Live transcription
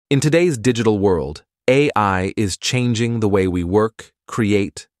In today's digital world, AI is changing the way we work,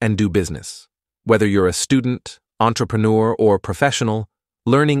 create, and do business. Whether you're a student, entrepreneur, or professional,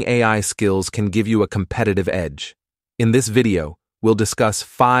 learning AI skills can give you a competitive edge. In this video, we'll discuss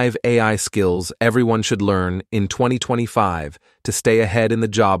 5 AI skills everyone should learn in 2025 to stay ahead in the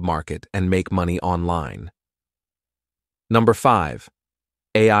job market and make money online. Number 5.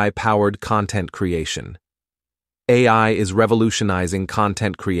 AI-powered content creation. AI is revolutionizing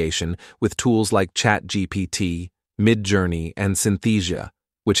content creation with tools like ChatGPT, Midjourney, and Synthesia,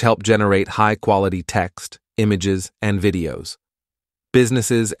 which help generate high-quality text, images, and videos.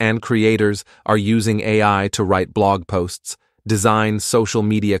 Businesses and creators are using AI to write blog posts, design social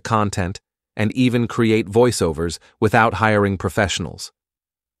media content, and even create voiceovers without hiring professionals.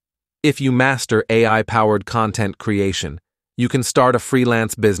 If you master AI-powered content creation, you can start a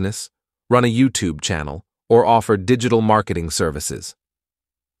freelance business, run a YouTube channel, or offer digital marketing services.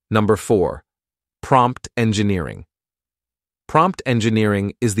 Number 4. Prompt engineering. Prompt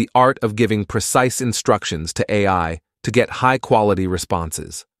engineering is the art of giving precise instructions to AI to get high-quality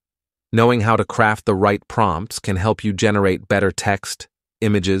responses. Knowing how to craft the right prompts can help you generate better text,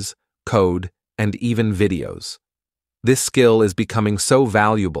 images, code, and even videos. This skill is becoming so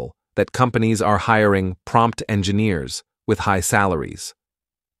valuable that companies are hiring prompt engineers with high salaries.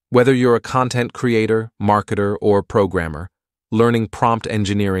 Whether you're a content creator, marketer, or programmer, learning prompt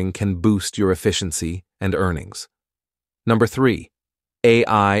engineering can boost your efficiency and earnings. Number 3.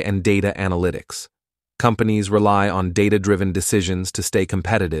 AI and data analytics. Companies rely on data-driven decisions to stay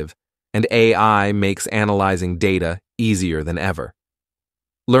competitive, and AI makes analyzing data easier than ever.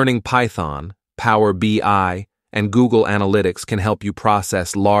 Learning Python, Power BI, and Google Analytics can help you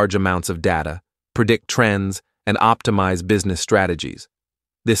process large amounts of data, predict trends, and optimize business strategies.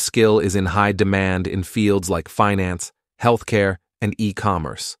 This skill is in high demand in fields like finance, healthcare, and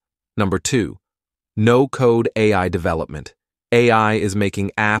e-commerce. Number 2. No-code AI development. AI is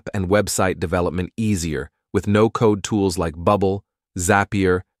making app and website development easier with no-code tools like Bubble,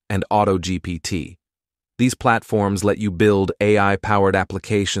 Zapier, and AutoGPT. These platforms let you build AI-powered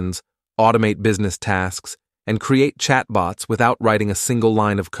applications, automate business tasks, and create chatbots without writing a single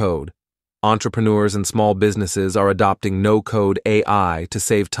line of code. Entrepreneurs and small businesses are adopting no-code AI to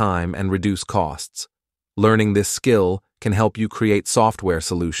save time and reduce costs. Learning this skill can help you create software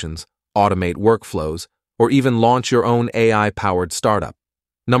solutions, automate workflows, or even launch your own AI-powered startup.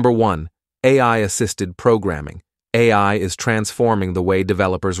 Number 1. AI-assisted programming. AI is transforming the way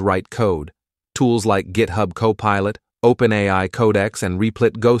developers write code. Tools like GitHub Copilot, OpenAI Codex, and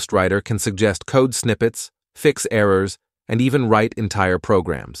Replit Ghostwriter can suggest code snippets, fix errors, and even write entire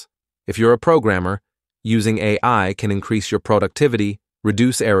programs. If you're a programmer, using AI can increase your productivity,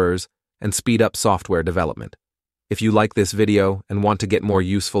 reduce errors, and speed up software development. If you like this video and want to get more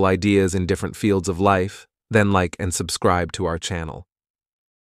useful ideas in different fields of life, then like and subscribe to our channel.